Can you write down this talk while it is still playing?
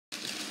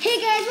Hey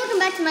guys, welcome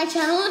back to my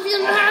channel. If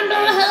you're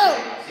hello.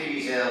 See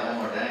you say that one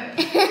more time.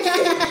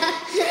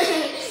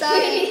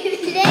 Sorry.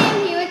 Today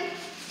I'm here with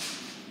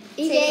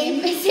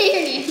say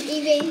your name.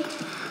 Evie.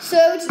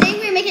 So today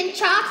we're making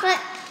chocolate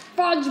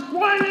fudge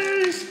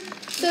bars.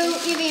 So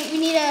Evie, we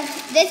need a.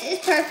 This is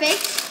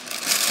perfect.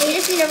 We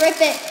just need to rip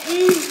it.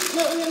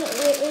 No,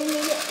 wait. We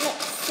need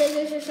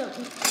scissors or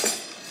something.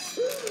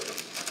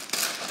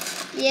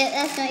 Yeah,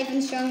 that's not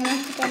even strong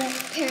enough to cut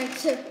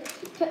it.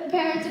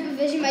 Parent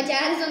supervision. My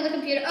dad is on the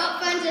computer. Oh,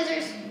 find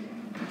scissors.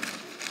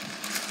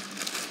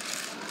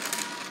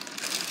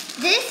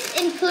 This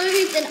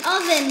includes an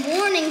oven.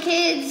 Warning,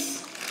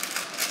 kids.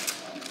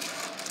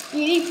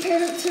 You need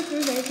parent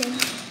supervision.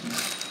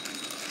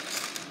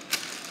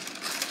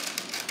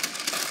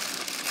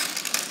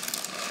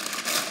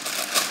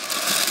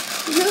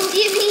 No,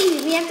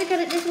 Evie, we have to cut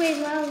it this way as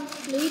well.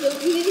 No, you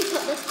don't. You need to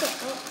cut this bit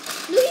up.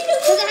 No, you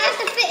don't. Because it has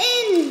to fit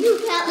in.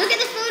 Look at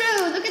the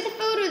photo. Look at the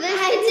photo. This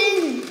fits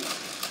in.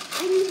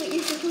 I know, but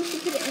you're supposed to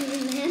put it in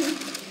the end.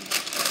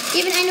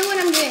 Even I know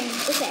what I'm doing.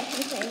 Okay,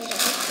 whatever.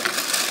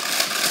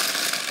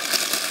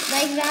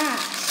 Like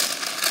that.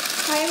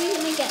 How are we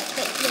gonna get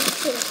like this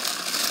too?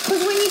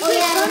 Because when you put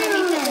butter on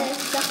it,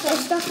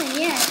 there's stuffing,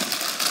 yeah.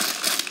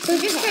 So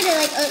just try to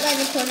like outline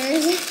the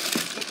corners.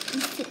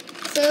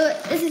 So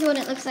this is what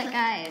it looks like,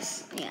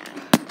 guys. Yeah.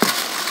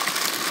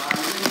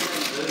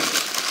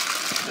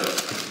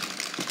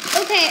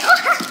 Okay.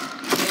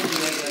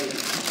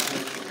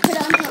 Put it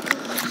on top.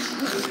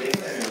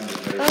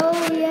 Oh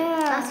yeah.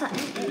 That's what.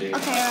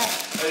 Okay, right.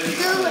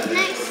 So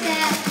next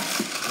step.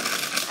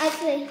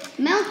 Actually,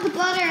 melt the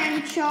butter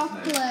and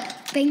chocolate.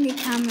 Bring the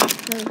camera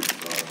through.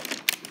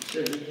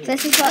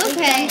 This is what.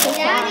 Okay.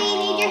 Daddy,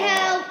 need your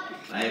help.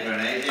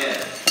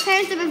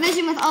 Parent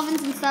supervision with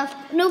ovens and stuff.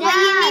 No, but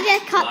you need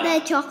to cut the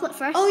chocolate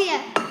first. Oh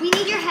yeah, we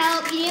need your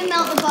help. You need to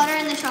melt the butter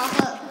and the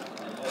chocolate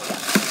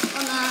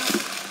on that.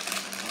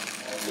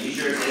 Are you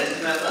sure it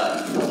is melt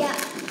up? Yeah.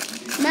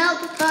 Melt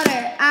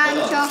butter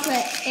and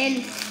chocolate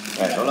in.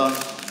 Right, hold on.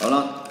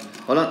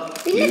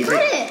 We need to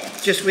cut it.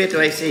 Just wait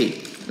till I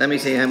see. Let me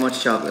see how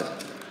much chocolate.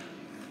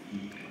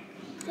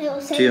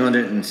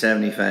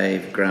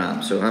 275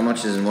 grams. So how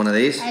much is in one of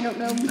these? I don't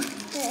know.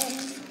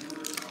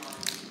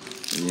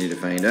 You need to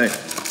find out.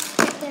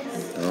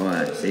 Oh,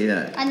 I see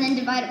that. And then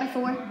divide it by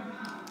 4.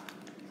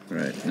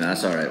 Right, no,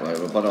 that's alright.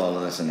 We'll put all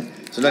of this in there.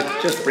 So look,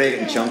 just break it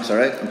in chunks,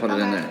 alright? And put it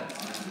in there.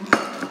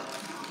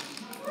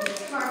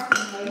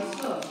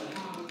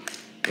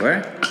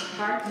 Where?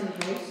 Barton.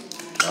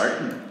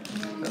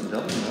 That was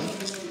Dublin, no?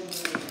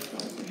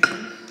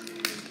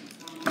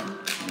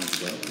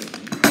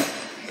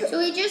 So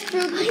we just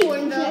broke the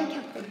corn dough.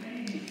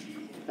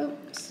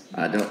 Oops.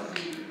 Don't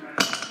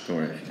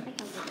worry.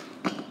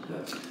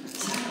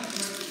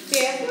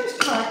 Yeah, where's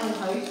Carlton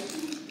House?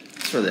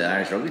 It's for the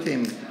Irish rugby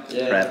team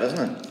prep, isn't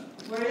it?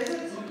 Where is it?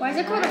 Why is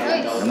it called a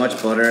house? How much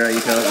butter are you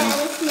talking? Yeah,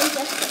 let's make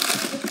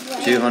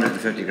this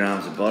 250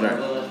 grams of butter.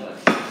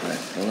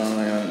 Right, hold on.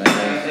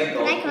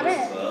 Can I cut it?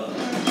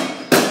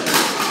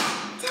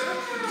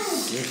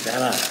 See,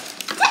 fella.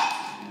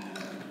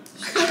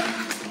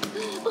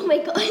 Oh my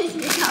god, it's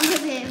the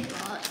camera's head.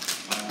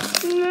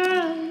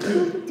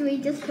 Do we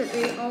just put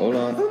it on? Hold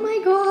on. Oh my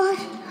god.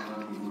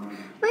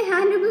 My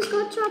hand almost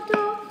got chopped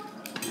off.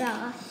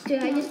 Yeah. Do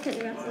I just put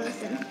the rest of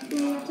this in? No,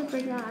 you have to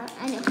break that.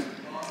 I know.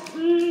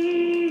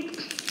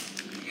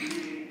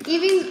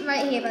 Even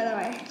right here, by the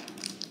way.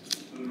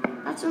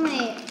 That's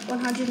only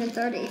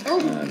 130. Oh.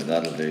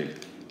 That'll do.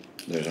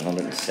 There's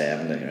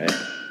 170, right?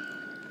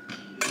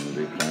 There'll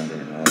be plenty.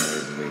 Oh,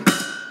 there'll be.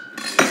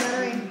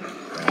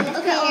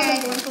 Okay,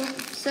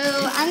 so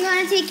I'm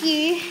gonna take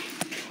you,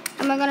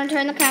 and we're gonna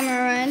turn the camera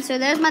around. So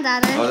there's my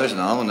dad. Oh, there's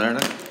another one there.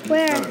 Look.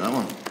 Where? That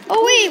one.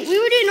 Oh wait, we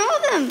were doing all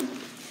of them.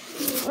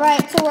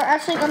 Right, so we're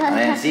actually gonna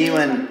have to See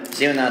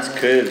when that's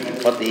cool,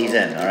 put these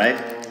in, all right?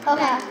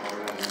 Okay.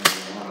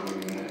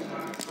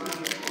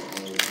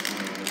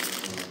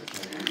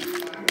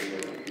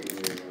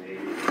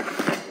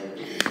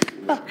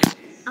 Oh,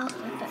 I'll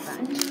flip it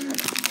around.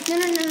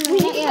 No.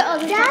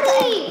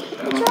 Daddy,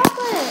 the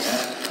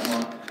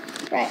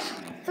chocolate. Right.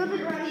 Flip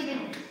it around even.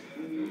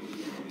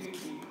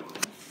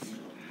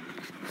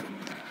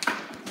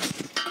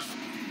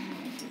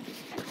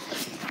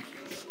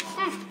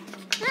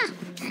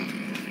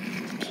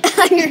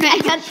 I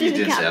got She's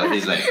doing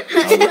selfies like,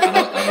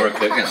 and we're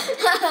cooking.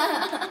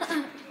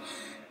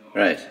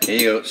 Right, here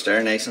you go.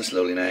 Stir nice and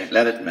slowly now.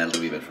 Let it melt a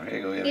wee bit. Here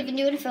you go. You can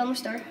do it in a film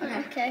store.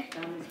 Okay.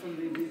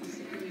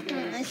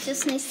 It's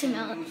just nice to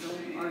melt.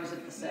 Or is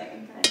it the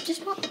second time?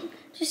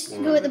 Just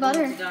go with the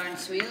butter. Darn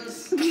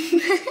swills. It's when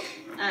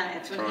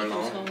he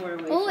goes home we're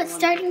away. Oh, it's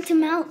starting to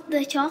melt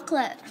the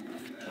chocolate.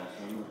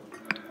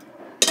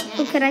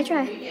 Oh, could I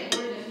try?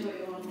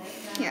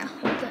 Yeah,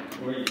 hold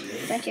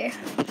it. Right here.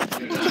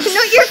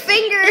 No, your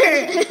finger!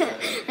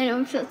 I know,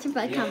 I'm filtered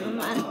by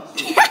cameraman.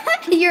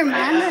 You're a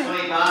man.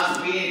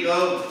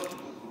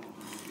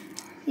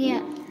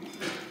 Yeah.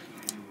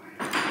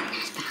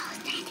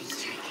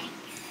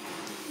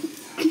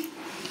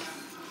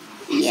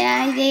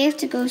 Yeah, they have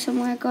to go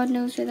somewhere. God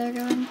knows where they're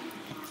going.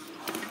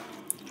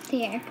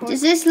 the airport.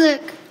 Does this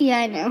look... Yeah,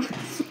 I know.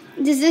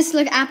 Does this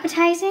look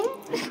appetizing?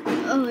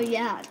 Oh,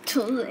 yeah,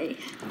 totally.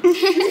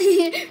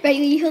 Right, will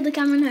you hold the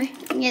camera now?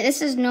 Yeah, this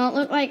does not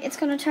look like it's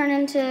going to turn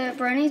into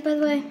brownies, by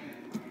the way.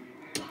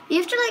 You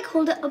have to, like,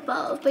 hold it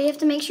above, but you have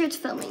to make sure it's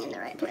filming in the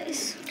right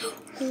place.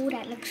 Oh,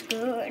 that looks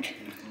good.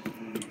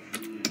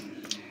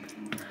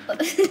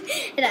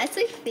 It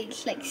actually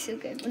feels, like, so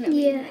good whenever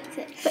you mix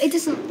it. But it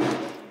doesn't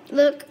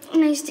look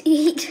nice to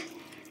eat.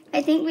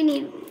 I think we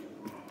need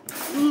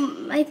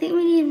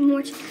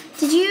more.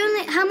 Did you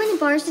only... How many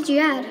bars did you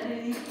add?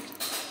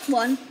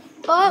 1.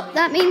 Oh,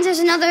 that means there's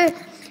another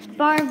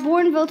bar of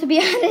Bourneville to be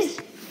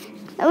added.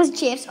 That was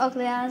Jeff's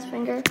ugly ass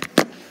finger.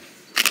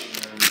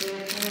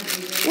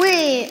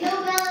 Wait. No,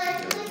 Bella,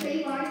 there's only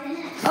 3 bars in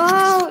it.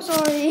 Oh,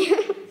 sorry.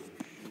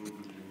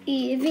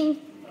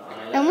 Evie.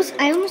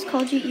 I almost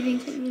called you Evie.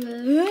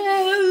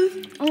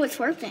 Oh, it's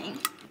working.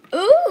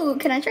 Ooh,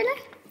 can I try that?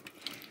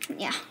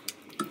 Yeah.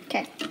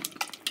 Okay.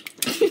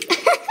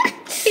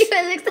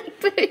 It looks like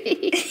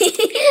booty.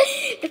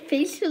 The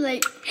face feel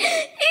like...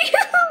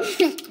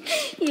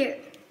 Here.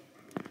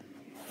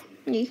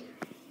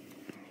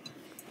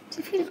 Does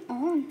it feel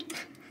on?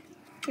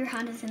 Your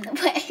hand is in the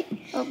way.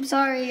 Oh, I'm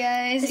sorry,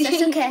 guys. Is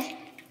this okay?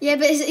 Yeah,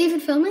 but is it even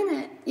filming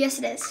it? Yes,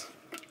 it is.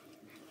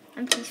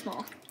 I'm too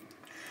small.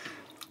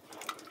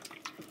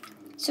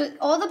 So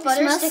all the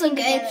butter Smells sticking so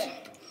good. together.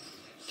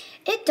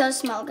 It does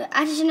smell good.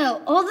 As you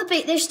know, all the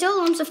there's still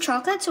lumps of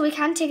chocolate, so we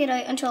can't take it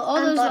out until all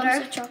And those butter.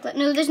 lumps of chocolate.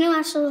 No,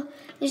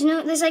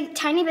 there's like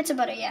tiny bits of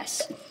butter,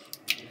 yes.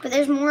 But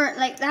there's more,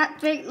 like that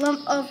big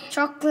lump of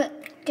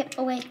chocolate. Get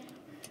away.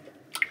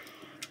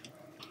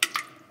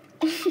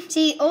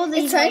 See, all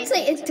these... It sounds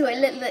like it's doing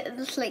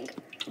it's like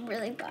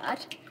really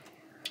bad.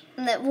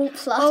 And it won't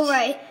flush. Oh,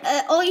 right.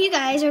 All you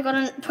guys are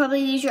going to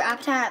probably lose your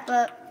appetite,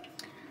 but...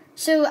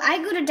 So, I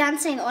go to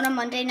dancing on a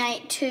Monday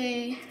night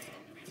to...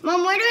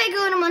 Mom, where do I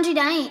go on a Monday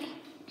night?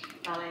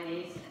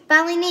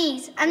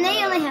 Balinese. And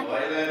they only have...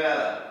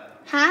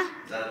 Huh?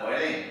 Is that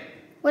boiling?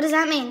 What does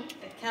that mean?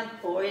 It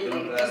can't boil, it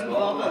Don't doesn't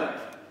bubble.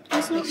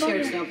 It's not Make sure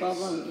it's bubbling. not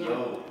bubbling, yeah.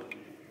 No.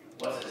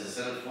 What's it? Is it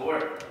still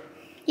 4?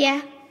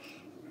 Yeah.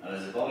 And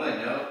is it bubbling?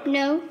 No?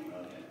 No.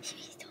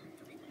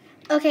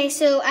 Okay. Okay,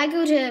 so I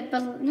go to...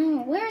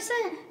 No, where is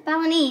it?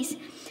 Balinese.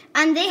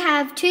 And they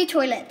have 2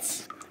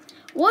 toilets.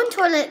 One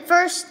toilet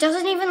first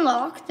doesn't even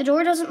lock. The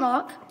door doesn't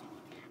lock.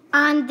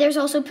 And there's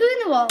also poo in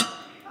the wall.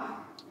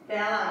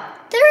 Bella.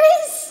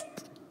 There is.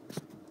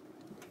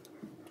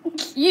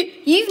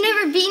 You've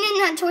never been in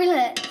that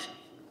toilet.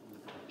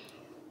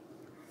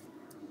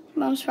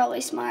 Mom's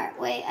probably smart.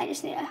 Wait, I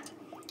just need to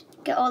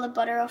get all the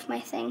butter off my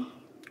thing.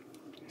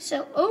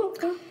 So,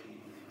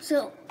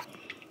 So,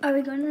 are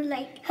we gonna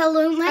like...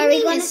 hello, my Are we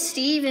name gonna- is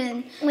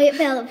Steven. Wait,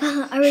 Bella,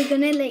 are we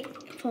gonna like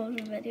pause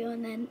the video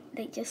and then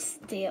like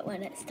just do it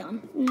when it's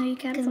done? No, you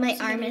can't. Because my pause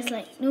the arm video. is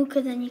like... No,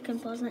 because then you can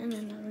pause it in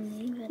another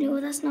new video. No,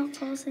 that's not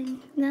pausing.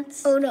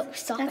 That's Oh no,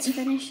 stop that's it.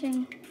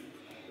 finishing.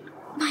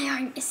 My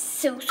arm is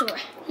so sore.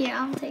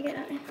 Yeah, I'll take it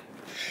out.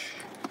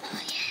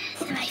 Oh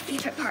yes, my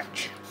favorite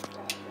part.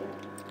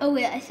 Oh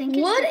wait, I think.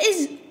 What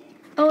is...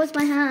 Oh, it's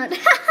my hand.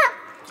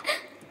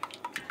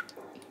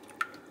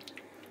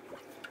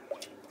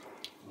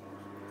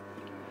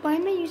 Why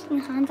am I using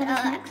a hand that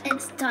is next?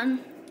 It's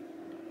done.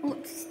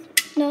 Oops.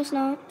 No, it's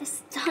not.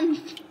 It's done.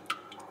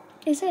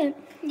 Is it?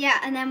 Yeah,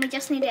 and then we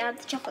just need to add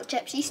the chocolate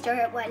chips. You stir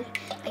it while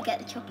I get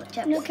the chocolate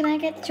chips. No, can I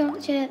get the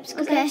chocolate chips?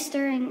 Because Okay. I'm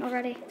stirring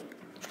already.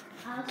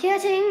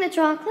 Getting the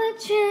chocolate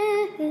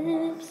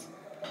chips.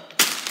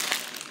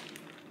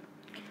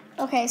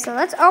 Okay, so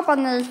let's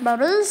open those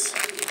butters.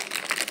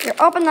 You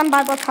open them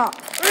by the top.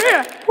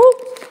 Woo.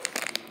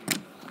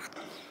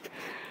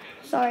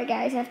 Sorry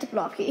guys, I have to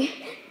block you.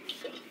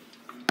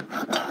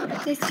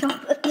 There's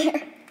chocolate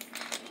there.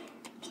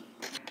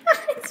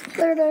 It's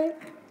blurred out.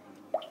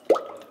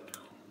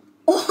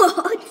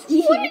 Oh, What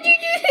did you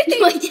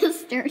do? I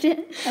just stirred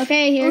it.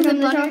 Okay, here Oh, the come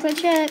the butter. chocolate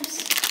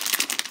chips.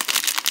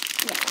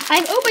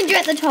 I've opened you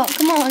at the top.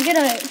 Come on, get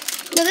out.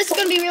 No, this is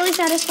going to be really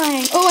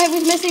satisfying. Oh, I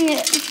was missing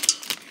it.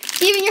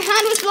 Even your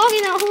hand was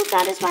blocking that whole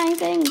satisfying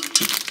thing.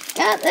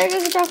 Yeah, there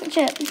goes the chocolate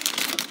chip.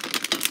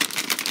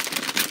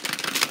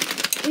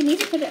 We need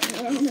to put it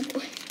more on the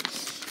board.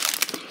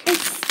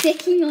 It's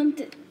sticking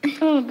onto...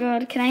 Oh,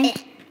 God. Can I?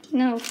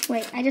 No,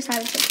 wait. I just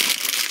had it.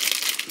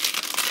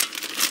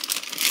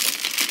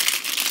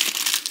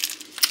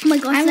 Oh my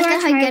gosh, I'm look gonna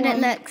at how try good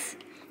one. it looks.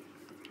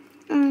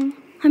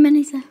 How many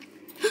is that?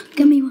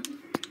 Give me one.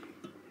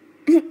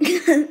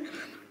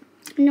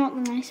 Not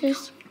the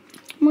nicest.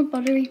 More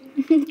buttery.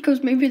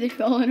 Because maybe they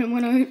fell in and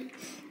went out.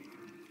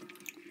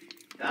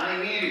 Donnie,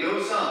 we need to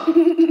go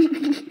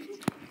some.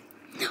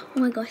 Oh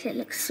my gosh, it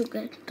looks so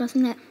good,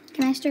 doesn't it?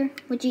 Can I stir?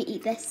 Would you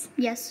eat this?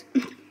 Yes.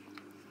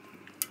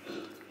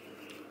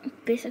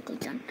 Basically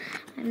done.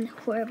 I'm the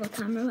horrible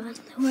cameraman.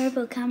 The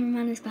horrible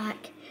cameraman is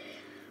back.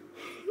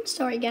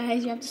 Sorry,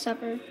 guys. You have to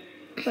suffer.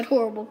 But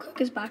horrible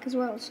cook is back as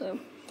well, so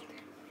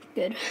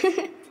good.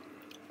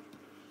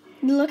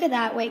 Look at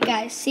that. Wait,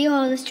 guys. See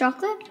all this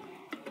chocolate?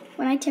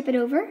 When I tip it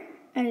over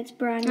and it's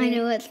brand new. I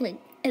know, it's like,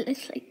 it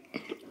looks like...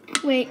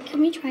 Wait, can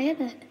we try it?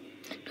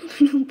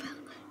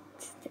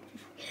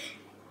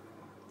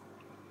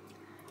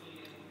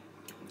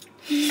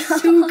 No,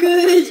 so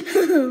good.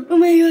 Oh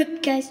my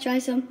god, guys, try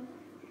some.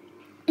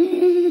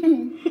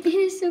 It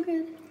is so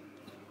good.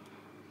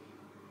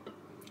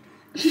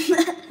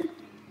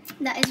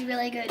 That is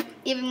really good.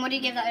 Even, what do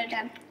you give that out of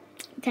 10?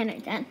 10 out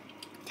of 10.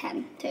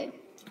 10 too.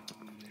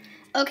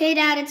 Okay,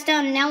 Dad, it's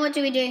done. Now what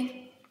do we do?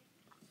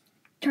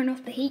 Turn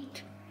off the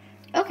heat.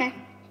 Okay.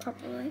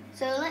 Properly.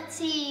 So let's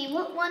see,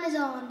 what one is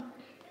on?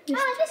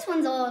 This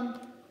one's on.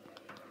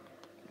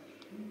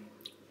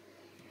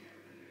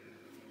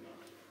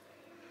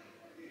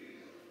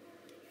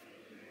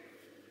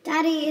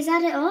 Daddy, is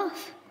that it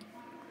off?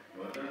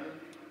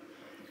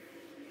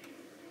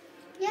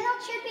 Yeah,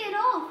 that should be it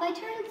off. I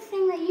turned the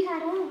thing that you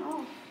had on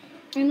off.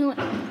 I know it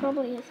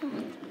probably is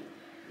on.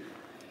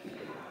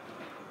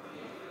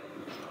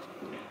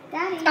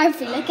 Daddy. I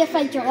feel like if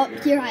I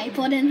dropped your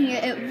iPod in here,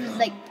 it would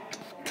like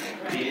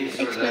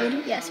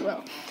explode. Yes, it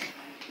will.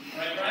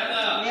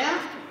 Yeah?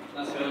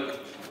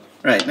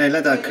 Right, now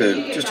let that cool.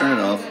 Just turn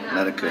it off.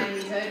 Let it cool.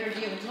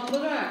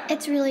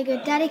 It's really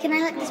good. Daddy, can I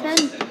lick the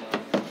spoon?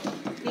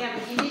 Yeah,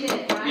 but you need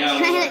it.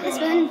 Can I lick the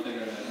spoon?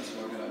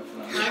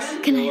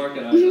 Can I?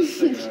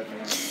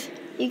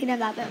 You can have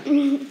that bit.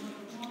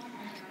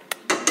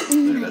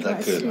 Let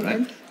that cool,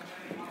 right?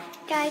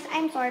 Guys,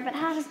 I'm sorry, but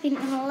that has been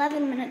an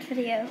 11-minute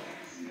video.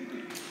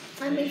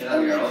 Oh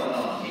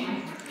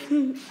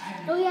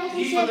Oh yeah,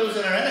 he you said. put those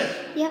in already?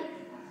 Yep.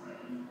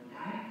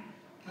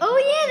 Oh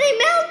yeah, they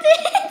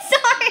melted.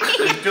 Sorry.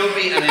 There's dope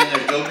and then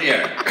there's dope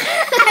here.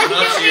 I'm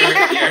not sure you're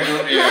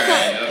dope here.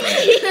 Right,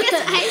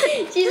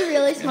 okay. She's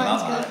really smart.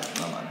 Not bad.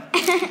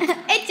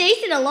 It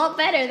tasted a lot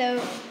better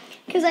though,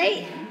 because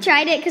I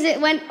tried it because it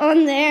went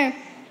on there,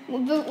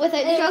 but without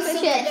the chocolate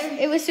chips,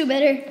 it was so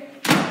bitter.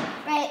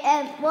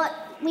 Right. What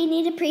we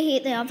need to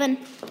preheat the oven.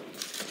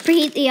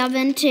 Preheat the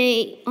oven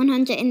to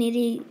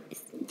 180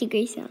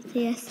 degrees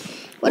Celsius.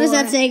 What does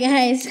that say,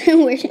 guys?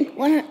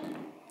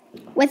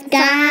 With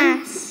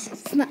gas.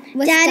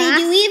 With Daddy, gas?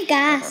 do we have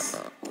gas?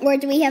 Or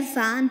do we have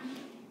fan?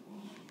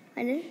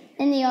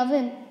 In the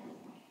oven.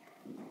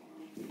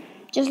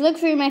 Just look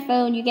through my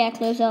phone, you get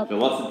close up. So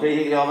what's the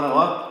preheat the oven at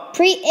what?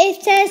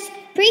 It says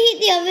preheat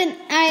the oven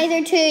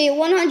either to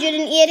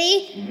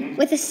 180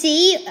 with a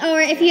C,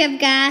 or if you have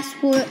gas,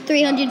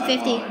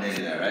 350.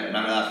 Right?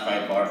 Remember that's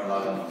 5 bar for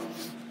that one.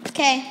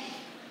 Okay.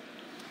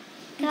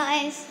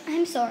 Guys,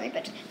 I'm sorry,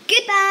 but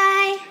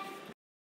goodbye.